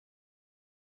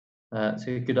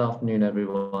So good afternoon,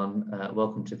 everyone.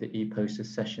 Welcome to the ePoster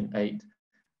Session 8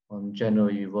 on General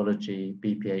Urology,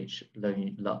 BPH,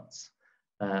 LUTS.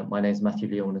 My name is Matthew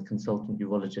Lee. I'm a consultant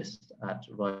urologist at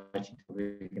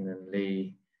Wigan and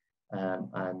LIEW,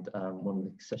 and one of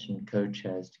the session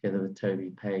co-chairs together with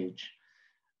Toby Page.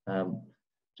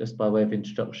 Just by way of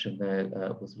introduction, there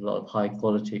was a lot of high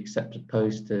quality accepted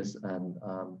posters, and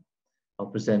I'll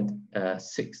present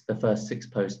the first six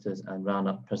posters and round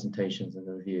up presentations and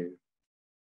the review.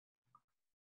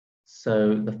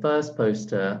 So the first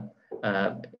poster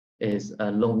is a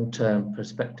long-term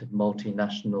prospective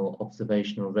multinational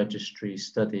observational registry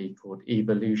study called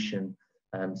Evolution.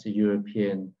 It's a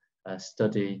European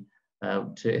study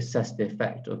to assess the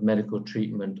effect of medical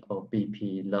treatment of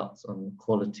BP LUTS on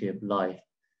quality of life.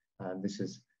 This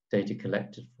is data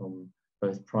collected from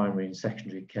both primary and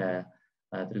secondary care.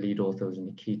 The lead author was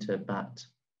Nikita Bhatt.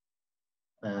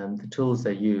 The tools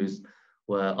they used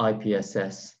were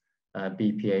IPSS,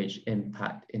 BPH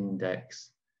Impact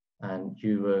Index, and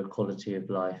Euro Quality of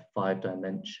Life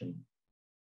 5-dimension.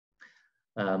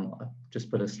 I've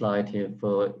just put a slide here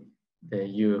for the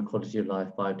Euro Quality of Life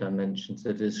 5-dimension. So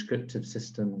the descriptive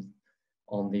systems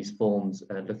on these forms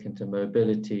look into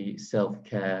mobility,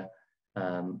 self-care,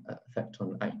 effect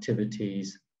on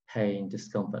activities, pain,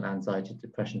 discomfort, anxiety,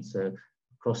 depression. So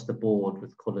across the board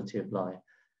with quality of life.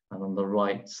 And on the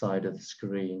right side of the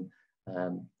screen,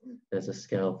 there's a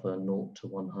scale for 0 to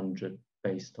 100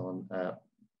 based on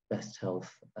best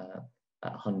health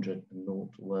at 100 and 0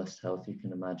 to worst health you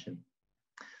can imagine.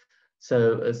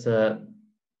 So it's a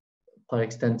quite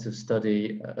extensive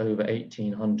study, over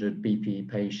 1,800 BP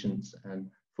patients, and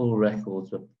full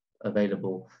records were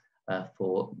available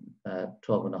for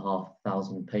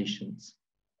 12,500 patients.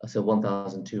 So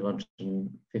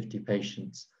 1,250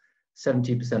 patients.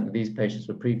 70% of these patients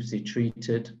were previously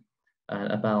treated,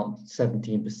 and about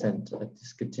 17%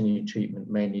 discontinued treatment,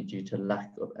 mainly due to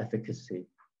lack of efficacy.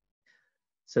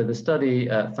 So the study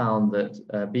found that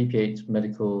BPH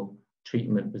medical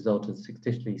treatment resulted in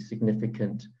statistically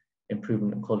significant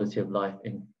improvement in quality of life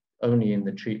only in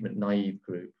the treatment naive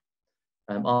group.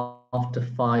 After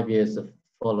 5 years of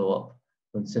follow-up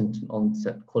from symptom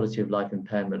onset, quality of life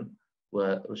impairment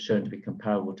was shown to be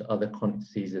comparable to other chronic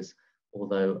diseases,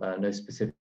 although no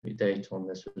specific data on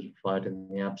this was provided in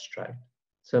the abstract.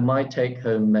 So my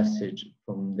take-home message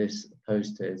from this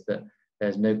poster is that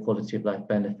there's no quality of life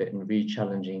benefit in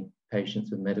re-challenging patients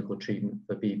with medical treatment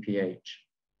for BPH.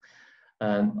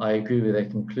 I agree with their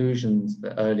conclusions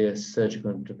that earlier surgical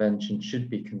intervention should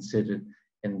be considered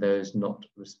in those not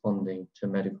responding to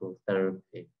medical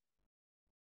therapy.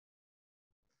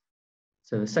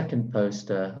 So the second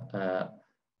poster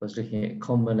was looking at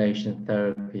combination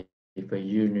therapy for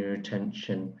urinary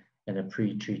retention in a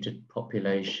pre-treated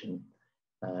population.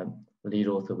 Lead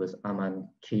author was Aman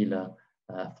Keela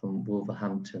from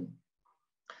Wolverhampton.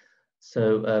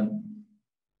 So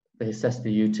they assessed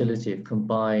the utility of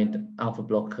combined alpha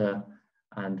blocker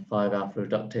and 5-alpha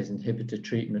reductase inhibitor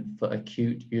treatment for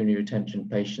acute urinary retention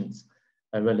patients,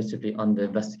 a relatively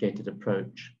under-investigated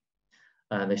approach.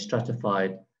 They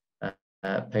stratified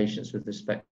patients with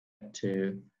respect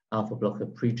to alpha blocker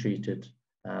pre-treated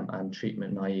and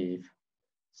treatment naive.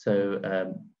 So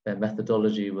their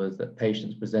methodology was that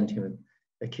patients presenting with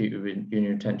acute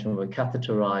urinary retention were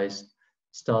catheterized,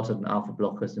 started on alpha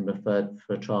blockers, and referred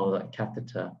for a trial with that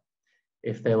catheter.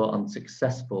 If they were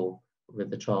unsuccessful with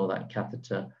the trial with that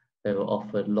catheter, they were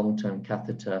offered long-term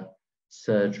catheter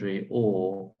surgery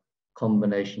or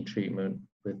combination treatment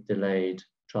with delayed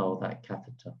trial with that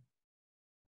catheter.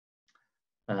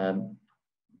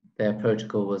 Their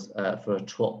protocol was for a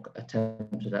TUES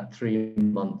attempted at 3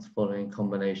 months following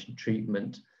combination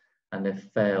treatment, and if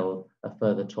failed, a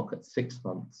further TUES at 6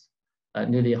 months.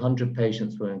 Nearly 100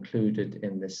 patients were included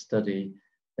in this study.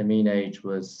 The mean age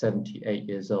was 78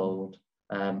 years old,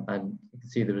 and you can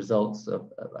see the results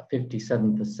of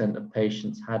 57% of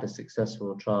patients had a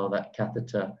successful trial of that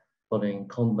catheter following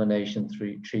combination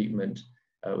treatment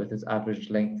with its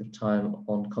average length of time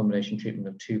on combination treatment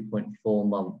of 2.4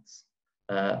 months.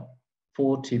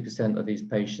 40% of these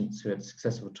patients who had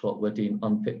successful TUES were deemed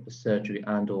unfit for surgery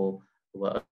and/or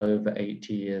were over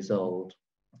 80 years old.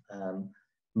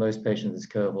 Most patients in this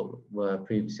cohort were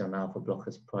previously on alpha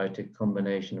blockers prior to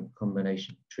combination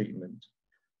treatment.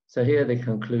 So here are the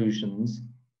conclusions.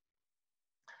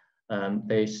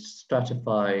 They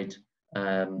stratified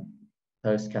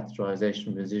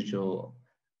post-catheterization residual,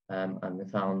 and they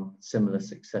found similar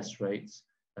success rates,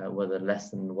 whether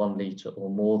less than 1 litre or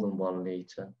more than 1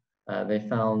 litre. They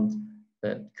found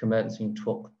that commencing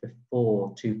TUES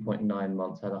before 2.9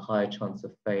 months had a higher chance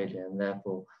of failure, and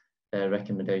therefore their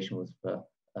recommendation was for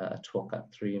a TUES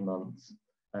at 3 months.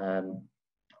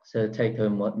 So the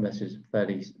take-home message is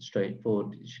fairly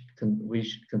straightforward. We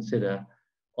should consider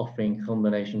offering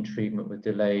combination treatment with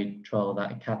delayed trial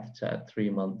that catheter at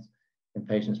 3 months in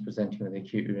patients presenting with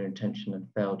acute urinary retention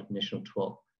and failed initial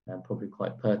TUES, probably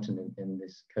quite pertinent in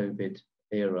this COVID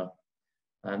era.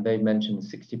 And they mentioned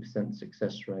 60%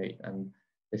 success rate, and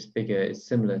this figure is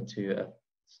similar to a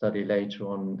study later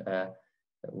on that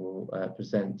will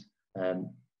present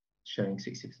showing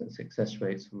 60% success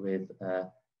rates with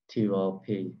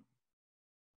TURP.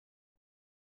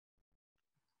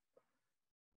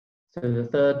 So the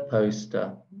third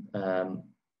poster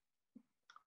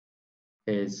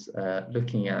is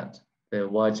looking at the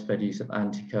widespread use of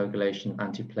anticoagulation,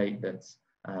 antiplatelets,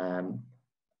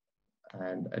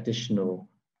 and additional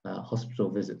hospital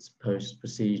visits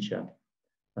post-procedure.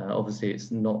 Obviously,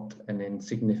 it's not an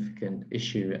insignificant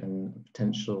issue and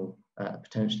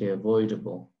potentially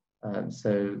avoidable.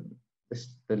 So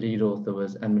the lead author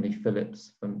was Emily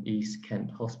Phillips from East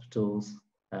Kent Hospitals.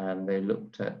 They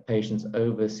looked at patients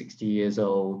over 60 years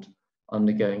old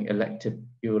undergoing elective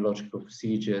urological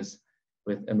procedures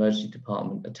with emergency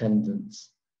department attendance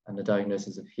and a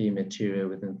diagnosis of hematuria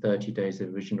within 30 days of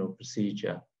the original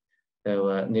procedure. There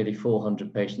were nearly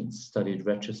 400 patients studied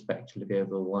retrospectively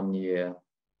over 1 year.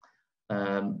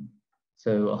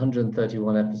 So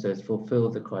 131 episodes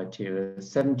fulfilled the criteria.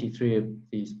 73 of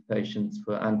these patients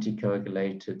were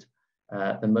anticoagulated.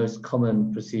 The most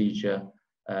common procedure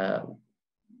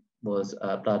was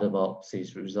bladder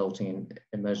biopsies resulting in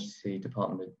emergency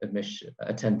department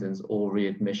attendance or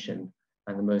readmission.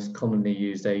 And the most commonly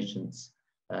used agents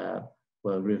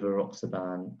were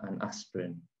rivaroxaban and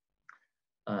aspirin.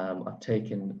 I've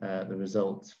taken the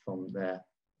results from their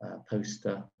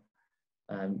poster.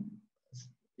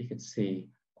 You can see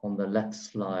on the left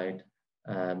slide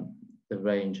the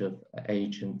range of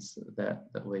agents that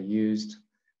were used.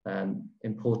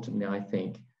 Importantly, I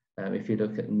think, if you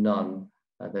look at none,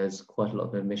 there's quite a lot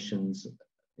of admissions,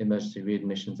 emergency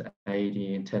readmissions,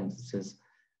 AED attendances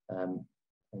on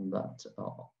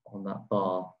that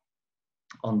bar.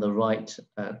 On the right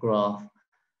graph,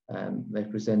 they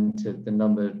presented the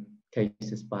number of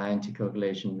cases by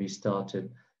anticoagulation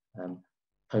restarted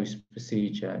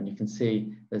post-procedure, and you can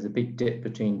see there's a big dip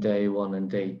between day 1 and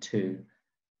day 2,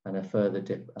 and a further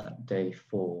dip at day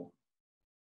 4.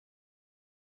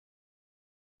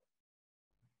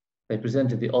 They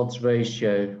presented the odds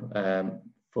ratio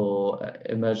for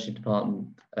emergency department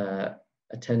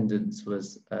attendance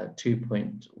was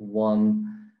 2.1,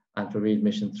 and for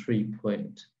readmission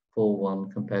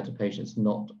 3.41 compared to patients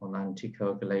not on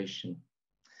anticoagulation.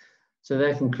 So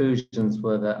their conclusions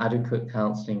were that adequate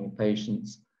counselling of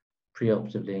patients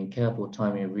preoperatively and careful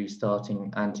timing of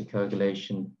restarting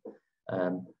anticoagulation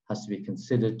has to be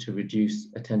considered to reduce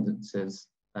attendances,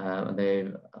 and they,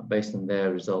 based on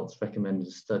their results, recommended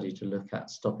a study to look at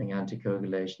stopping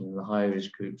anticoagulation in the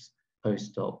high-risk groups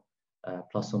post-op,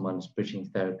 plus or minus bridging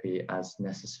therapy as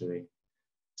necessary.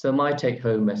 So my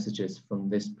take-home messages from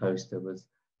this poster was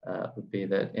would be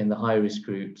that in the high-risk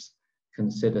groups,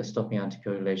 consider stopping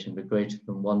anticoagulation for greater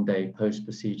than 1 day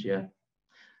post-procedure.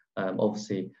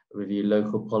 Obviously, review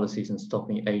local policies and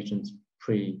stopping agents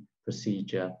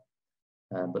pre-procedure,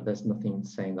 but there's nothing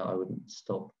saying that I wouldn't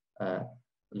stop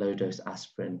low-dose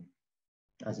aspirin,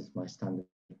 as is my standard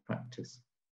practice.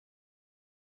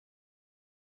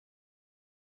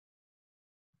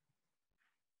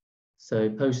 So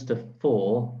poster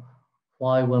 4,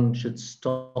 why one should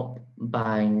stop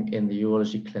bang in the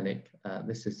urology clinic.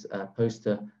 This is a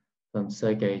poster from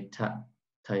Sergei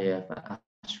Tayev at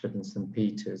Ashford and St.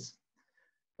 Peter's.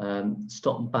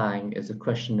 Stop bang is a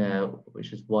questionnaire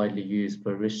which is widely used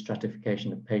for risk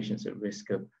stratification of patients at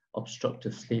risk of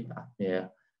obstructive sleep apnea,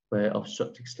 where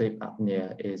obstructive sleep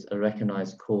apnea is a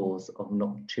recognized cause of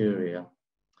nocturia.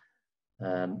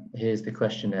 Here's the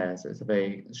questionnaire. So it's a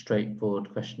very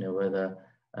straightforward questionnaire, whether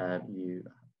you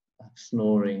have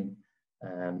snoring,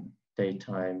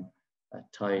 daytime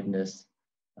tiredness,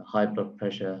 high blood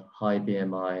pressure, high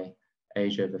BMI,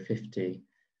 age over 50,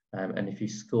 and if you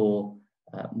score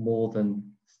more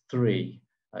than 3,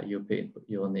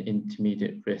 you're on the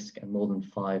intermediate risk, and more than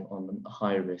 5 on the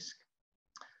high risk.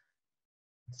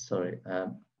 Sorry,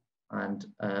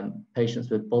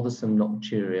 patients with bothersome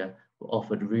nocturia were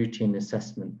offered routine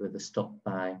assessment with a stop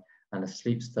bang and a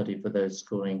sleep study for those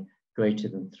scoring greater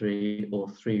than 3 or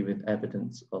 3 with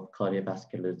evidence of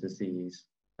cardiovascular disease.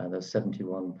 There's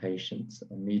 71 patients,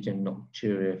 and median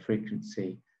nocturia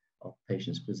frequency of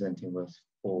patients presenting was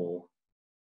 4.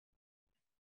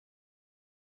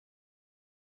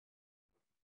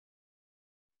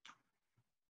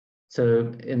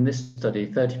 So in this study,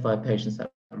 35 patients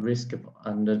that risk of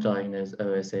underdiagnosed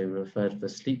OSA were referred for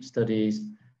sleep studies.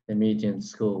 The median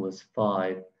score was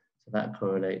 5, so that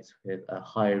correlates with a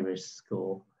high risk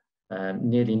score.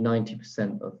 Nearly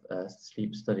 90% of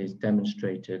sleep studies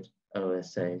demonstrated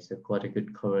OSA, so quite a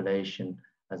good correlation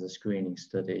as a screening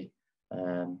study.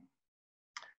 And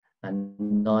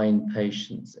 9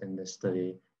 patients in this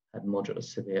study had moderate or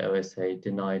severe OSA,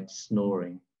 denied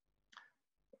snoring.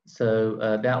 So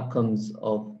the outcomes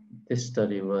of this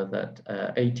study were that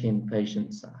 18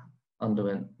 patients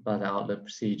underwent bladder outlet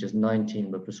procedures,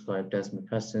 19 were prescribed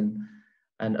desmopressin,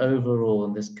 and overall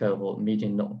in this cohort,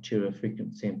 median nocturia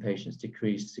frequency in patients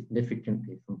decreased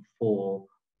significantly from 4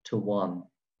 to 1.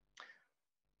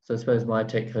 So I suppose my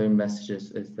take-home message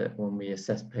is that when we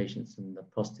assess patients in the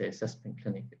prostate assessment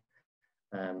clinic,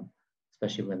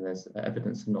 especially when there's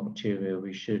evidence of nocturia,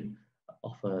 we should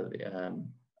offer the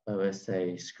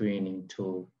OSA screening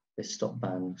tool, this stop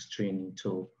band screening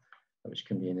tool, which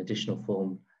can be an additional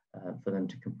form for them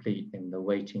to complete in the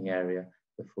waiting area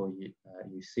before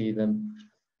you see them.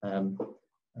 And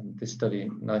this study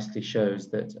nicely shows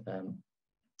that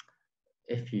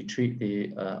if you treat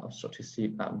the obstructive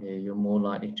sleep apnea, you're more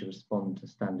likely to respond to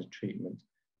standard treatment.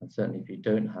 And certainly if you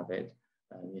don't have it,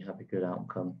 you have a good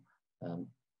outcome.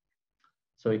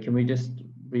 Sorry, can we just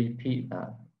repeat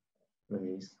that,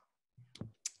 Louise?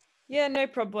 Yeah, no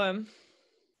problem.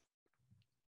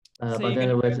 So I don't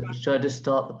know where to, should I just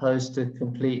start the poster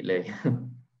completely?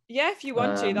 Yeah, if you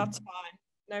want to, that's fine.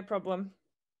 No problem.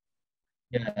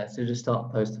 Yeah, so just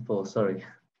start poster 4, sorry.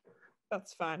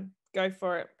 That's fine. Go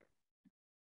for it.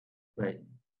 Great.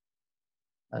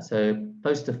 So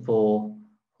poster 4,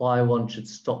 why one should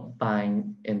stop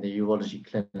bang in the urology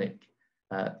clinic.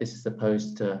 This is the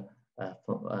poster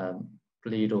from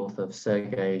lead author of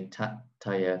Sergei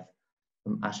Tayev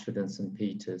from Ashford and St.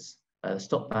 Peters. The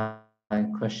stop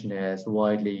bang questionnaire is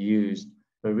widely used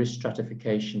for risk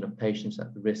stratification of patients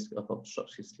at the risk of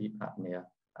obstructive sleep apnea,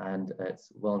 and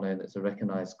it's well known as a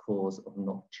recognized cause of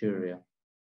nocturia.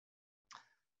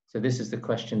 So this is the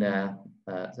questionnaire.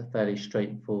 It's a fairly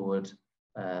straightforward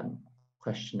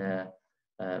questionnaire,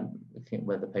 looking at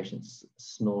whether the patient's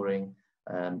snoring,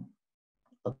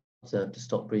 observed to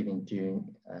stop breathing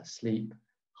during sleep,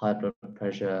 high blood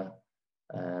pressure,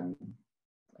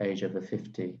 age over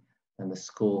 50, and the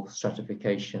score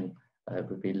stratification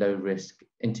would be low risk,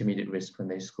 intermediate risk when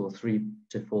they score 3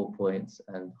 to 4 points,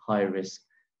 and high risk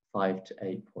 5 to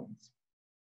 8 points.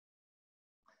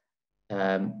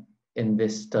 In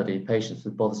this study, patients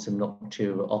with bothersome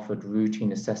nocturia were offered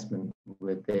routine assessment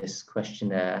with this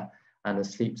questionnaire, and a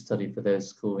sleep study for those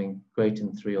scoring greater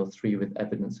than 3 or 3 with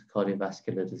evidence of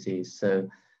cardiovascular disease. So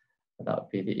that would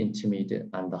be the intermediate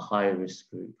and the high risk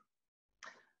group.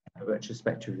 A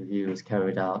retrospective review was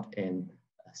carried out in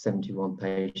 71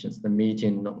 patients. The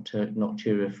median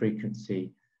nocturia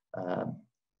frequency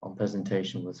on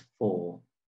presentation was 4.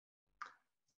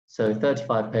 So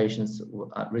 35 patients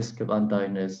at risk of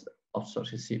undiagnosed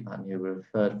obstructive sleep apnea were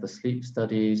referred for sleep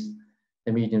studies.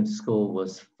 The median score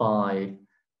was 5,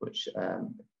 which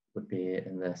would be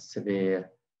in the severe,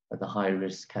 the high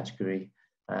risk category.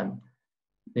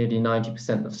 Nearly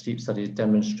 90% of sleep studies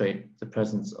demonstrate the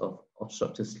presence of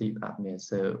obstructive sleep apnea,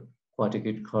 so quite a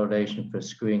good correlation for a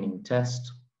screening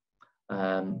test.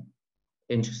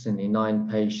 Interestingly, 9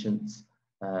 patients,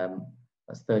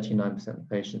 that's 39% of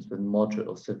patients with moderate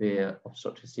or severe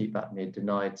obstructive sleep apnea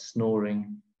denied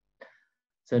snoring.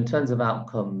 So in terms of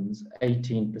outcomes,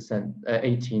 18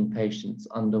 patients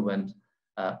underwent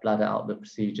bladder outlet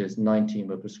procedures, 19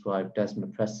 were prescribed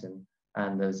desmopressin,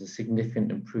 and there's a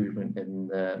significant improvement in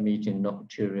the median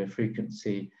nocturia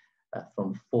frequency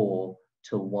from 4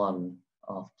 to 1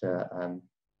 after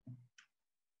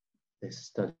this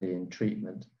study and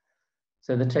treatment.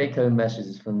 So the take-home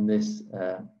messages from this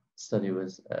study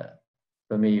was,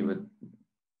 for me,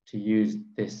 to use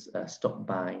this stop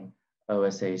bang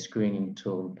OSA screening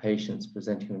tool in patients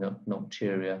presenting with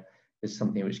nocturia is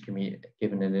something which can be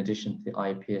given in addition to the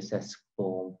IPSS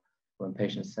form when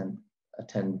patients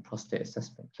attend prostate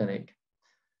assessment clinic.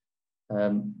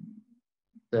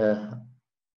 The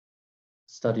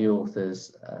study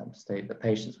authors state that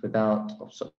patients without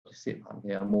obstructive sleep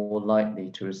apnea are more likely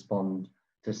to respond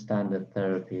to standard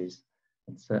therapies,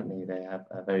 and certainly they have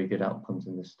very good outcomes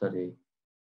in this study.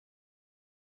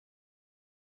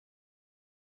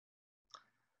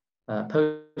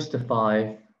 Poster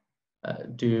 5,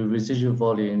 do residual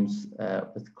volumes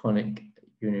with chronic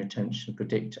urinary retention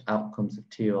predict outcomes of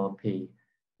TURP?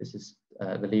 This is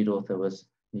the lead author was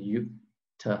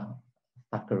Nyukta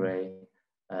Thackeray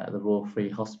at the Royal Free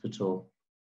Hospital.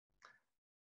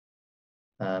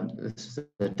 This is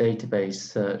a database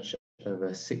search over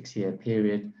a 6-year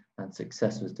period, and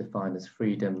success was defined as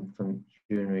freedom from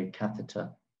urinary catheter.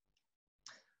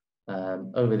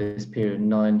 Over this period,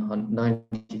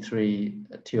 93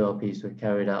 TURPs were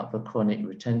carried out for chronic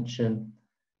retention.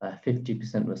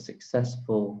 50% were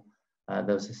successful.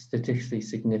 There was a statistically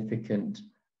significant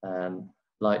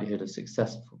likelihood of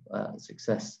success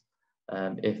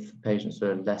if patients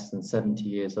were less than 70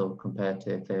 years old compared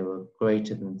to if they were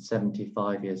greater than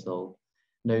 75 years old.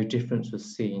 No difference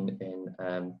was seen in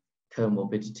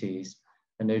comorbidities,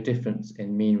 and no difference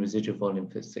in mean residual volume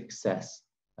for success,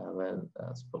 where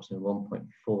that's approximately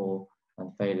 1.4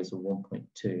 and failures of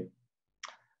 1.2.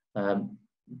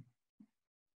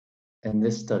 In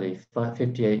this study,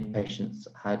 58 patients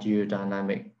had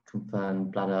urodynamic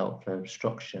confirmed bladder outflow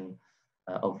obstruction,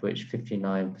 of which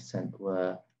 59%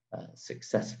 were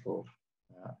successful.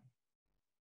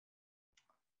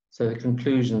 So the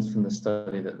conclusions from the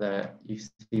study that you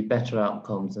see better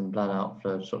outcomes in bladder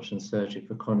outflow obstruction surgery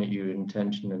for chronic urinary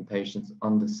retention in patients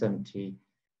under 70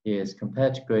 years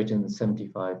compared to greater than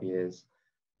 75 years,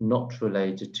 not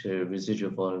related to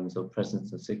residual volumes or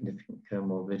presence of significant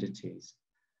comorbidities.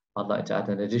 I'd like to add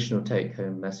an additional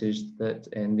take-home message that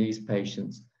in these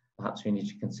patients, perhaps we need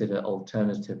to consider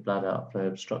alternative bladder outflow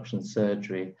obstruction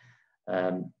surgery.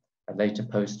 A later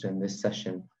poster in this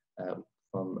session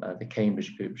from the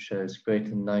Cambridge group shows greater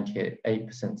than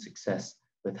 98% success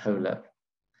with HOLEP,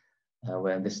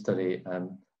 where in this study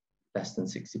less than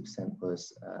 60%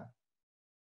 was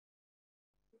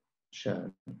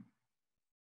shown.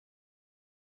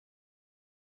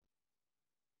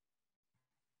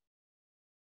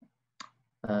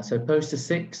 So poster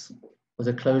 6 was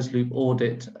a closed loop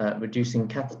audit reducing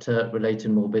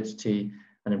catheter-related morbidity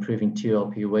and improving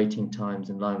TURP waiting times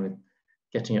in line with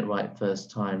getting it right first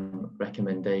time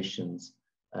recommendations.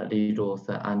 Lead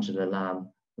author Angela Lamb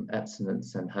from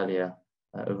Epsilence and Hellier,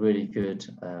 a really good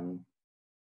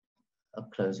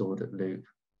closed audit loop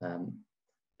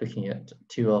looking at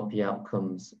TURP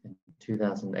outcomes in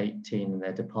 2018 in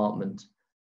their department,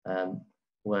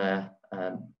 where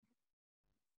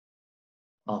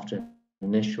after an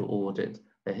initial audit,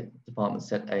 the department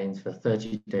set aims for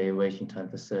 30-day waiting time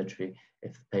for surgery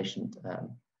if the patient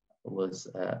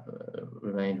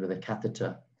remained with a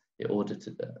catheter.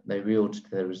 They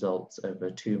re-audited their results over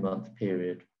a 2-month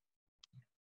period.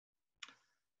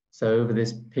 So over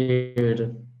this period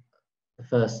of the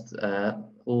first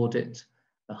audit,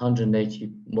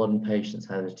 181 patients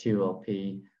had a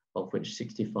TURP, of which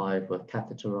 65 were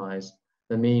catheterized.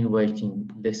 The mean waiting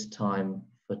list time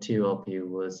for TURP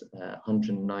was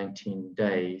 119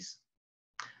 days.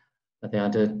 They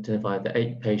identified that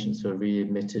 8 patients were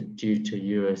readmitted due to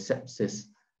urosepsis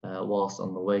whilst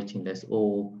on the waiting list.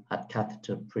 All had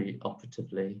catheter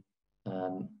pre-operatively.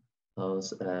 There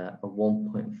was a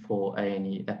 1.4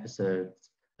 A&E episodes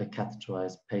per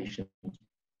catheterized patient.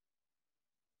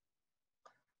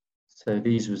 So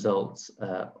these results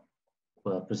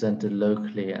were presented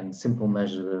locally, and simple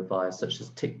measures were advised, such as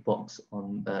tick box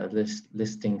on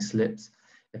listing slips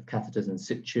if catheters in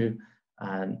situ,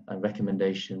 and a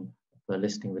recommendation for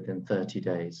listing within 30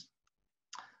 days.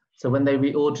 So when they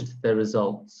re-audited their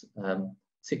results,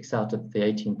 6 out of the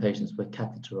 18 patients were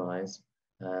catheterized.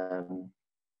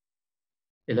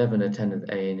 11 attended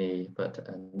A&E, but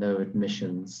no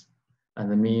admissions. And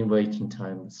the mean waiting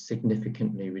time was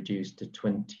significantly reduced to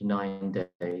 29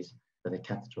 days for the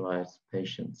catheterized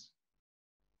patients.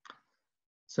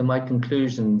 So my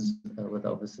conclusions were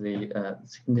obviously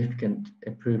significant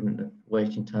improvement of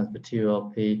waiting times for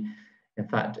TURP. In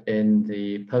fact, in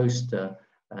the poster,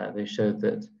 they showed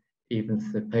that even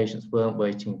if the patients weren't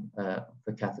waiting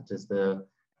for catheters, the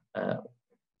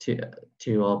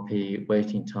TURP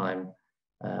waiting time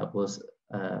was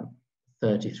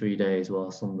 33 days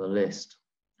whilst on the list.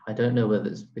 I don't know whether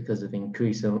it's because of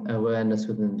increased awareness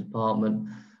within the department,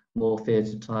 more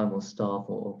theatre time or staff,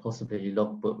 or possibly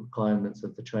logbook requirements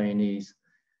of the trainees.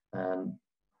 I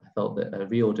felt that a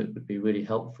re-audit would be really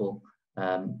helpful,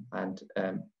 and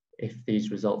if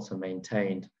these results are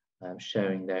maintained,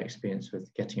 sharing their experience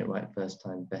with getting it right first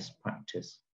time, best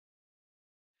practice.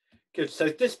 Good. So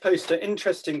this poster,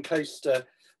 interesting poster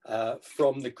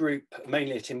from the group,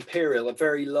 mainly at Imperial, a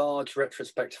very large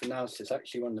retrospective analysis,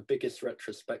 actually one of the biggest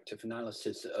retrospective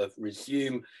analysis of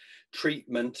resume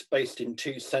treatment based in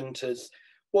 2 centres.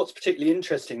 What's particularly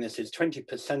interesting, this is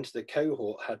 20% of the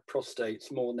cohort had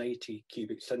prostates more than 80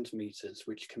 cubic centimetres,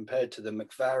 which compared to the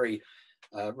McVary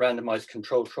randomised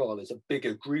control trial is a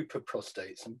bigger group of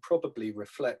prostates, and probably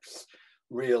reflects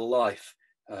real life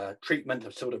treatment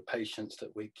of sort of patients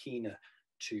that we're keener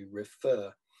to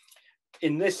refer.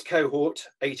 In this cohort,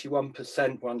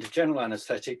 81% were under general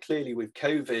anaesthetic. Clearly with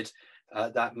COVID,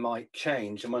 that might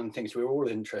change. And one of the things we're all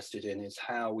interested in is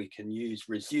how we can use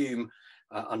Resume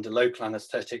under local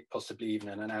anaesthetic, possibly even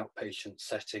in an outpatient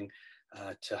setting,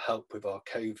 to help with our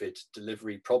COVID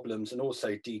delivery problems, and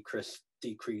also decrease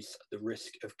the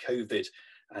risk of COVID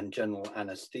and general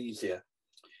anaesthesia.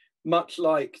 Much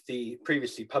like the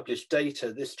previously published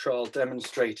data, this trial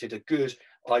demonstrated a good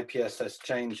IPSS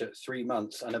change at 3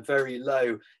 months and a very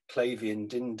low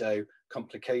Clavien-Dindo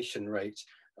complication rate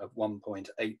of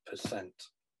 1.8%.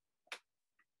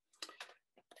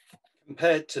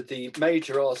 Compared to the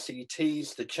major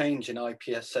RCTs, the change in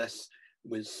IPSS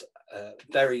was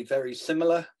very, very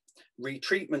similar.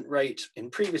 Retreatment rate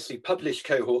in previously published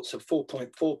cohorts of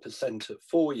 4.4% at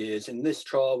 4 years. In this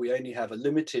trial, we only have a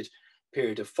limited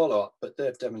period of follow-up, but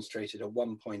they've demonstrated a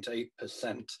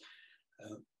 1.8%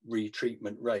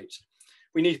 retreatment rate.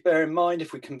 We need to bear in mind,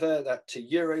 if we convert that to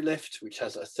Eurolift, which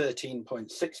has a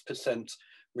 13.6%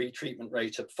 retreatment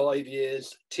rate at 5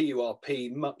 years,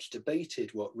 TURP, much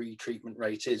debated what retreatment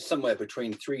rate is, somewhere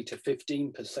between 3 to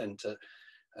 15% at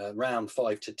around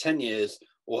 5 to 10 years,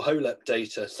 or HOLEP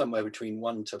data somewhere between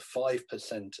 1 to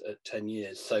 5% at 10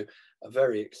 years. So a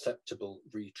very acceptable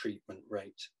retreatment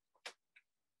rate.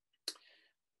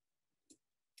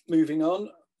 Moving on,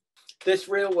 this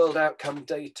real world outcome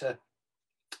data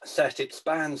set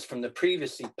expands from the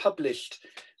previously published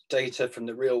data from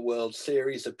the real world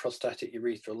series of prostatic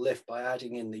urethral lift by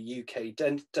adding in the UK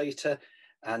data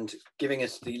and giving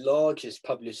us the largest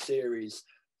published series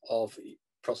of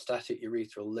prostatic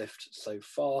urethral lift so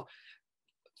far.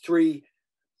 3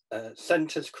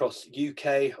 centres across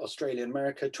UK, Australia, and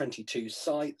America, 22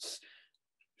 sites.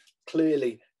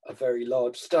 Clearly a very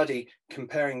large study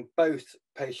comparing both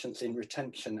patients in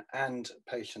retention and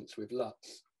patients with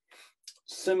LUTS.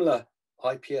 Similar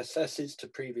IPSSs to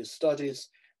previous studies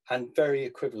and very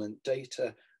equivalent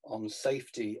data on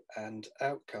safety and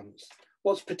outcomes.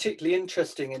 What's particularly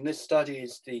interesting in this study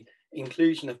is the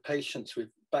inclusion of patients with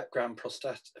background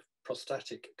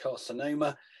prostatic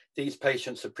carcinoma. These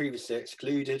patients are previously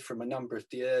excluded from a number of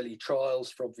the early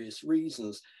trials for obvious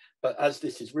reasons, but as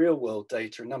this is real world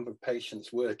data, a number of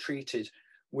patients were treated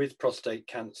with prostate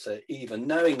cancer either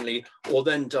knowingly or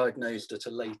then diagnosed at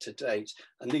a later date,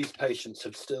 and these patients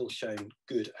have still shown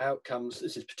good outcomes.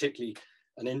 This is particularly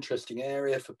an interesting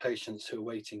area for patients who are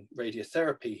waiting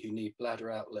radiotherapy, who need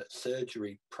bladder outlet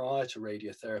surgery prior to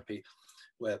radiotherapy,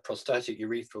 where prostatic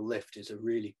urethral lift is a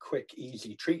really quick,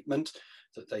 easy treatment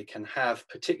that they can have,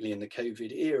 particularly in the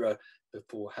COVID era,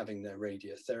 before having their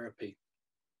radiotherapy.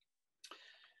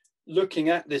 Looking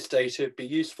at this data, it'd be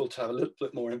useful to have a little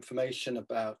bit more information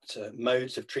about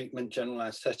modes of treatment, general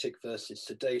anaesthetic versus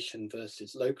sedation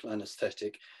versus local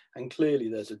anaesthetic. And clearly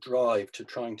there's a drive to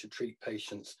trying to treat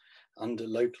patients under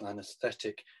local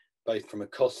anaesthetic, both from a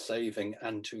cost saving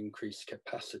and to increase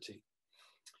capacity.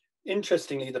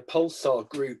 Interestingly, the Pulsar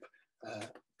group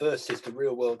versus the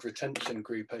real world retention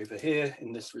group over here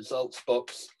in this results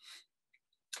box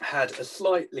had a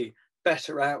slightly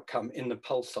better outcome in the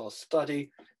Pulsar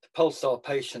study. The Pulsar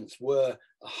patients were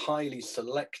a highly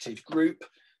selected group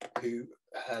who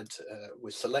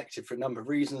was selected for a number of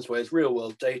reasons, whereas real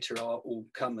world data are all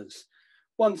comers.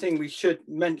 One thing we should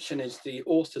mention is the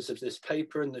authors of this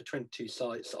paper and the 22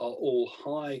 sites are all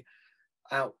high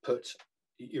output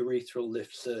urethral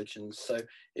lift surgeons. So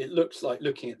it looks like,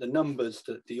 looking at the numbers,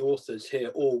 that the authors here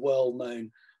are all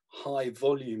well-known high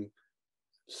volume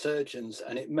surgeons,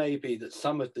 and it may be that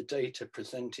some of the data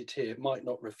presented here might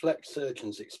not reflect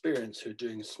surgeons' experience who are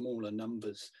doing smaller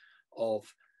numbers of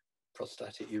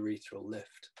prostatic urethral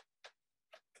lift.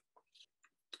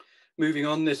 Moving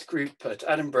on, this group at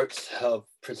Addenbrooke's have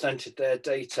presented their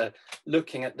data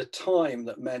looking at the time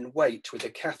that men wait with a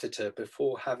catheter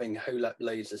before having HOLEP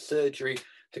laser surgery.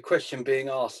 The question being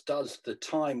asked, does the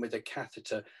time with a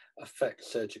catheter affect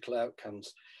surgical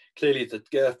outcomes? Clearly, the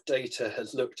GIRF data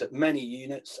has looked at many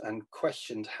units and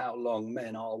questioned how long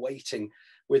men are waiting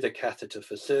with a catheter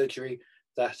for surgery.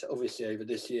 That obviously over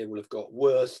this year will have got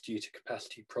worse due to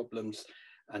capacity problems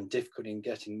and difficulty in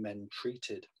getting men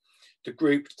treated. The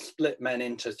group split men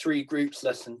into 3 groups,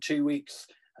 less than 2 weeks,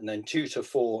 and then 2 to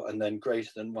 4, and then greater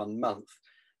than 1 month,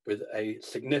 with a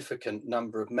significant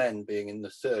number of men being in the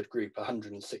 3rd group,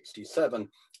 167,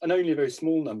 and only a very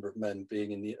small number of men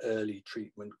being in the early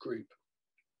treatment group.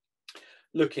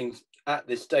 Looking at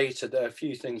this data, there are a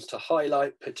few things to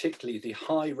highlight, particularly the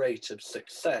high rate of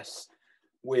success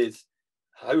with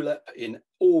HOLEP in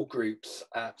all groups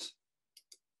at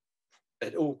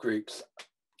all groups.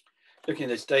 Looking at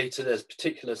this data, there's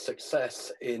particular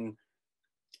success in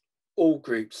all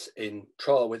groups in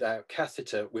trial without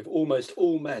catheter, with almost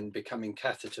all men becoming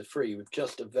catheter free, with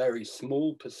just a very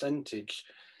small percentage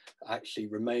actually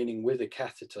remaining with a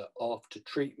catheter after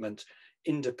treatment,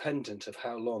 independent of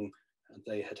how long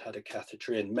they had had a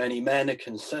catheter in. Many men are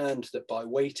concerned that by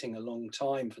waiting a long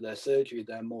time for their surgery,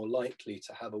 they're more likely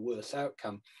to have a worse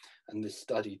outcome, and this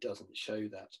study doesn't show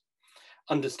that.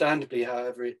 Understandably,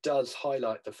 however, it does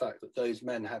highlight the fact that those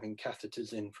men having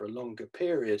catheters in for a longer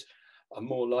period are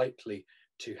more likely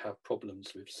to have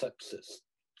problems with sepsis.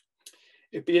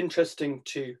 It'd be interesting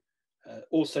to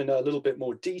also know a little bit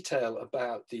more detail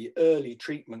about the early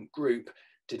treatment group.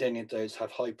 Did any of those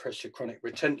have high pressure chronic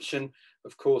retention?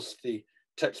 Of course, the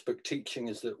textbook teaching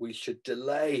is that we should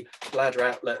delay bladder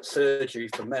outlet surgery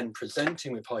for men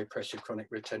presenting with high pressure chronic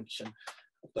retention,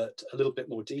 but a little bit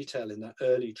more detail in that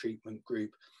early treatment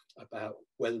group about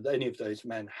whether any of those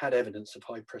men had evidence of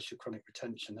high pressure chronic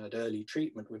retention, had early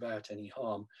treatment without any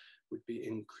harm, would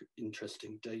be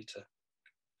interesting data.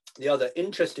 The other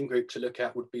interesting group to look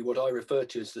at would be what I refer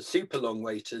to as the super long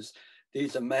waiters.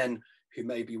 These are men who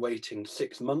may be waiting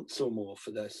 6 months or more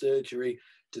for their surgery.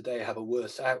 Do they have a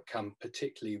worse outcome,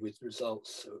 particularly with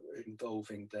results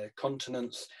involving their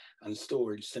continence and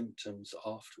storage symptoms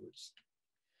afterwards?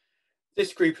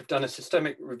 This group have done a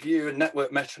systemic review and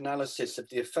network meta-analysis of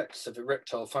the effects of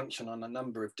erectile function on a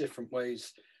number of different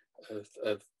ways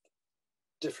of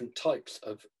different types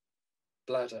of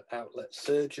bladder outlet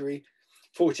surgery.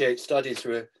 48 studies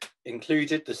were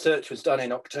included. The search was done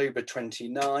in October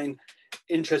 29.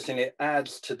 Interestingly, it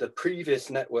adds to the previous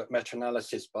network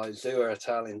meta-analysis by Zhuo et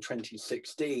al. In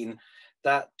 2016.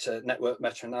 That network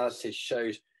meta-analysis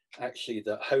showed actually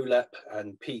that HOLEP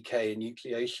and PK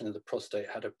enucleation of the prostate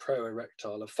had a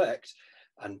pro-erectile effect,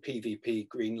 and PVP,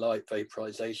 green light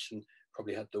vaporization,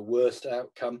 probably had the worst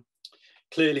outcome.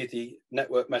 Clearly, the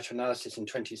network meta-analysis in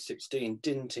 2016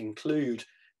 didn't include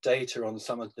data on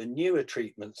some of the newer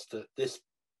treatments that this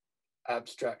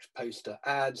abstract poster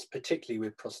adds, particularly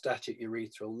with prostatic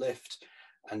urethral lift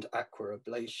and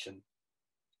aquablation.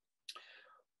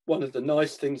 One of the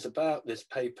nice things about this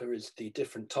paper is the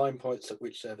different time points at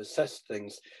which they've assessed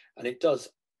things, and it does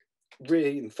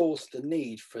reinforce the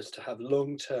need for us to have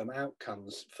long-term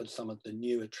outcomes for some of the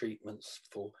newer treatments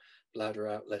for bladder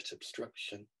outlet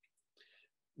obstruction.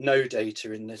 No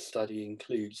data in this study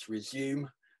includes resume,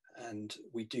 and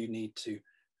we do need to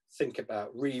think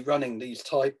about rerunning these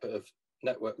type of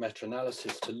network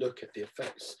meta-analysis to look at the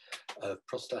effects of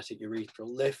prostatic urethral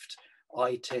lift,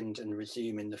 iTind and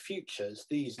resume in the future, as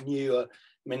these newer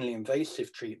minimally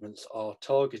invasive treatments are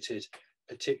targeted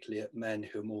particularly at men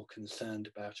who are more concerned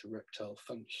about erectile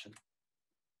function.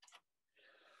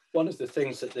 One of the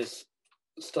things that this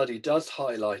study does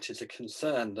highlight is a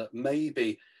concern that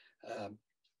maybe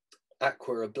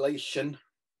aquablation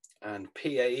and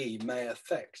PAE may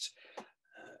affect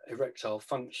erectile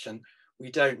function. We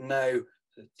don't know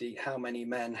how many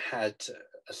men had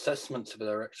assessments of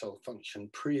their erectile function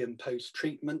pre and post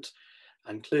treatment,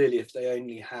 and clearly if they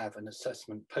only have an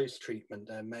assessment post treatment,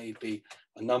 there may be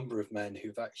a number of men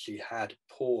who've actually had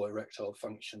poor erectile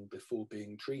function before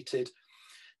being treated.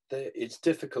 It's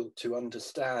difficult to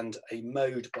understand a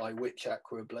mode by which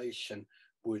aquablation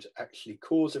would actually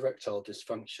cause erectile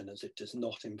dysfunction, as it does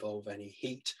not involve any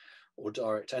heat or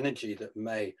direct energy that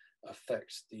may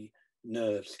affect the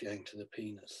nerves going to the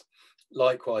penis.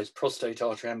 Likewise, prostate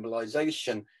artery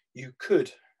embolization, you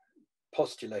could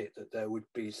postulate that there would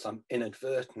be some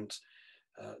inadvertent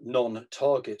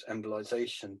non-target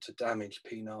embolization to damage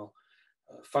penile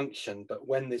function, but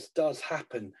when this does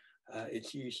happen,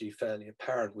 it's usually fairly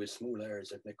apparent with small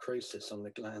areas of necrosis on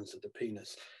the glands of the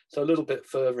penis. So a little bit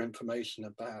further information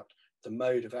about the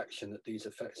mode of action that these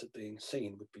effects are being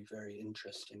seen would be very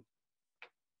interesting.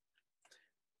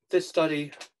 This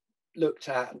study looked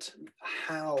at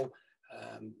how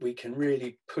we can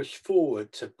really push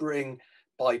forward to bring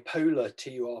bipolar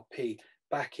TURP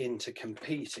back in to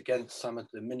compete against some of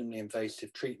the minimally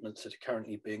invasive treatments that are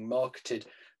currently being marketed,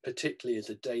 particularly as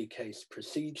a day case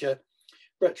procedure.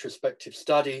 Retrospective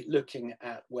study looking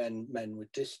at when men were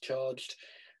discharged.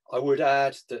 I would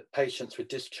add that patients were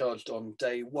discharged on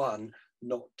day 1,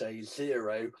 not day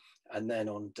 0, and then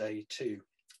on day 2.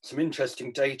 Some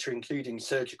interesting data, including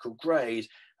surgical grade,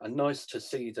 and nice to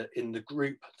see that in the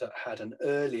group that had an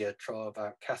earlier trial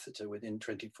valve catheter within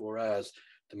 24 hours,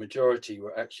 the majority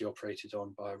were actually operated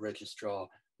on by a registrar,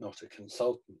 not a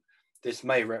consultant. This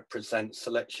may represent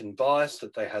selection bias,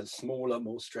 that they had smaller,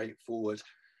 more straightforward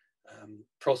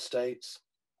prostates.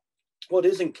 What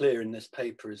isn't clear in this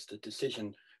paper is the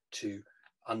decision to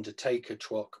undertake a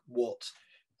TUES, what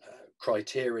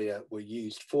criteria were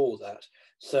used for that.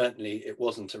 Certainly it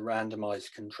wasn't a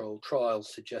randomized controlled trial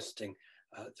suggesting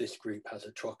this group has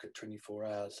a TUES at 24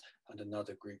 hours and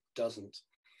another group doesn't.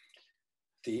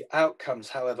 The outcomes,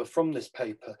 however, from this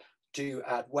paper do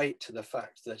add weight to the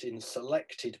fact that in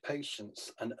selected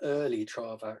patients, an early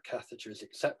trial valve catheter is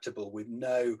acceptable with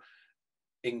no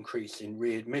increase in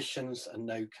readmissions and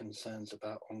no concerns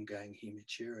about ongoing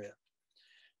hematuria.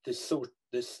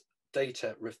 This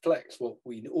data reflects what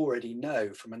we already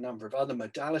know from a number of other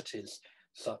modalities,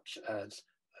 such as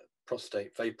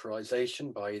prostate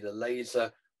vaporization by either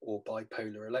laser or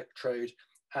bipolar electrode,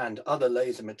 and other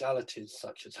laser modalities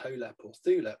such as HOLEP or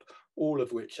THULEP, all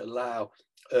of which allow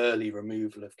early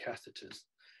removal of catheters.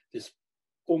 This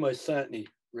almost certainly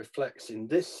reflects in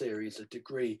this series a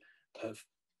degree of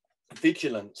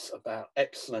vigilance about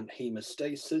excellent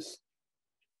hemostasis,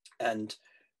 and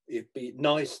it'd be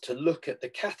nice to look at the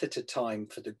catheter time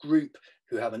for the group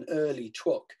who have an early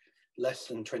TUES less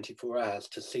than 24 hours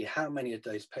to see how many of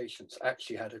those patients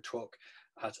actually had a TUES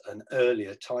at an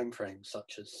earlier time frame,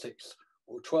 such as 6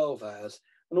 or 12 hours,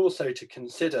 and also to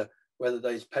consider whether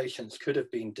those patients could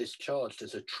have been discharged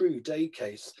as a true day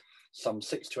case some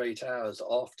 6 to 8 hours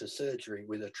after surgery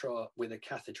with a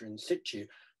catheter in situ,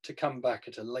 to come back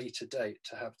at a later date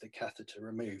to have the catheter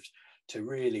removed, to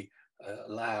really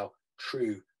allow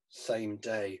true same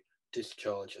day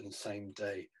discharge and same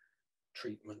day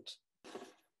treatment.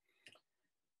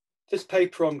 This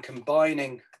paper on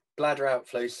combining bladder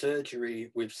outflow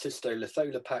surgery with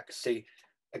cystolitholepaxy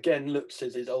again looks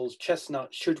as its old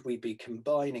chestnut. Should we be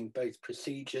combining both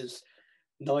procedures?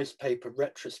 Nice paper,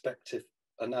 retrospective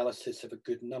analysis of a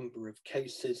good number of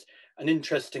cases, and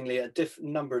interestingly a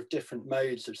number of different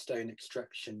modes of stone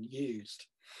extraction used.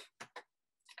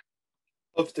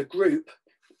 Of the group,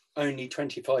 only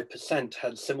 25%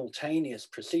 had simultaneous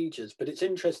procedures, but it's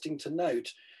interesting to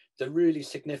note the really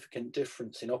significant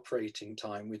difference in operating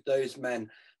time, with those men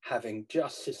having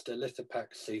just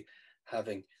cystolithopaxy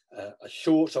having a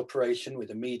short operation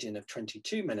with a median of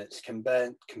 22 minutes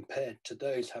compared to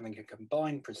those having a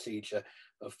combined procedure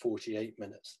of 48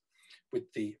 minutes. With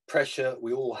the pressure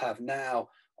we all have now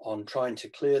on trying to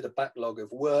clear the backlog of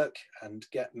work and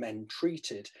get men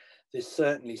treated, this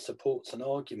certainly supports an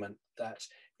argument that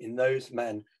in those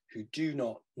men who do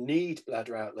not need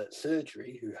bladder outlet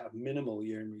surgery, who have minimal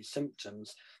urinary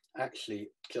symptoms,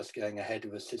 actually just going ahead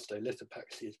with a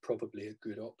cystolithopaxy is probably a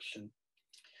good option.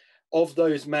 Of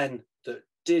those men that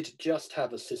did just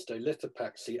have a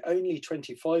cystolithopaxy, only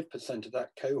 25% of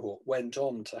that cohort went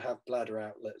on to have bladder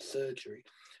outlet surgery.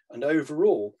 And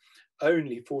overall,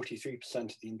 only 43%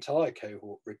 of the entire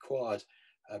cohort required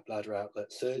bladder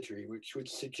outlet surgery, which would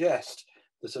suggest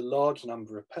that a large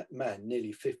number of men,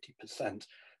 nearly 50%,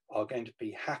 are going to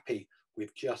be happy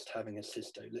with just having a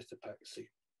cystolithopaxy.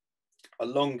 A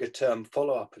longer term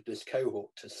follow-up of this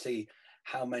cohort to see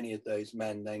how many of those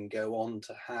men then go on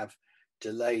to have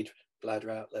delayed bladder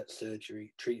outlet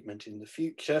surgery treatment in the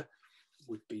future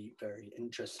would be very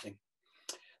interesting.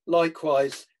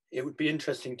 Likewise, it would be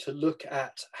interesting to look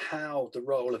at how the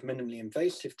role of minimally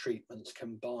invasive treatments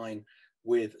combine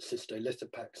with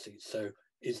cystolithopaxy. So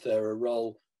is there a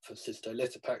role for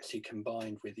cystolithopaxy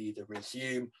combined with either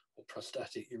Resume or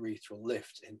prostatic urethral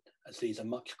lift, as these are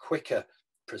much quicker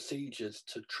procedures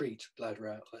to treat bladder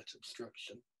outlet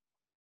obstruction?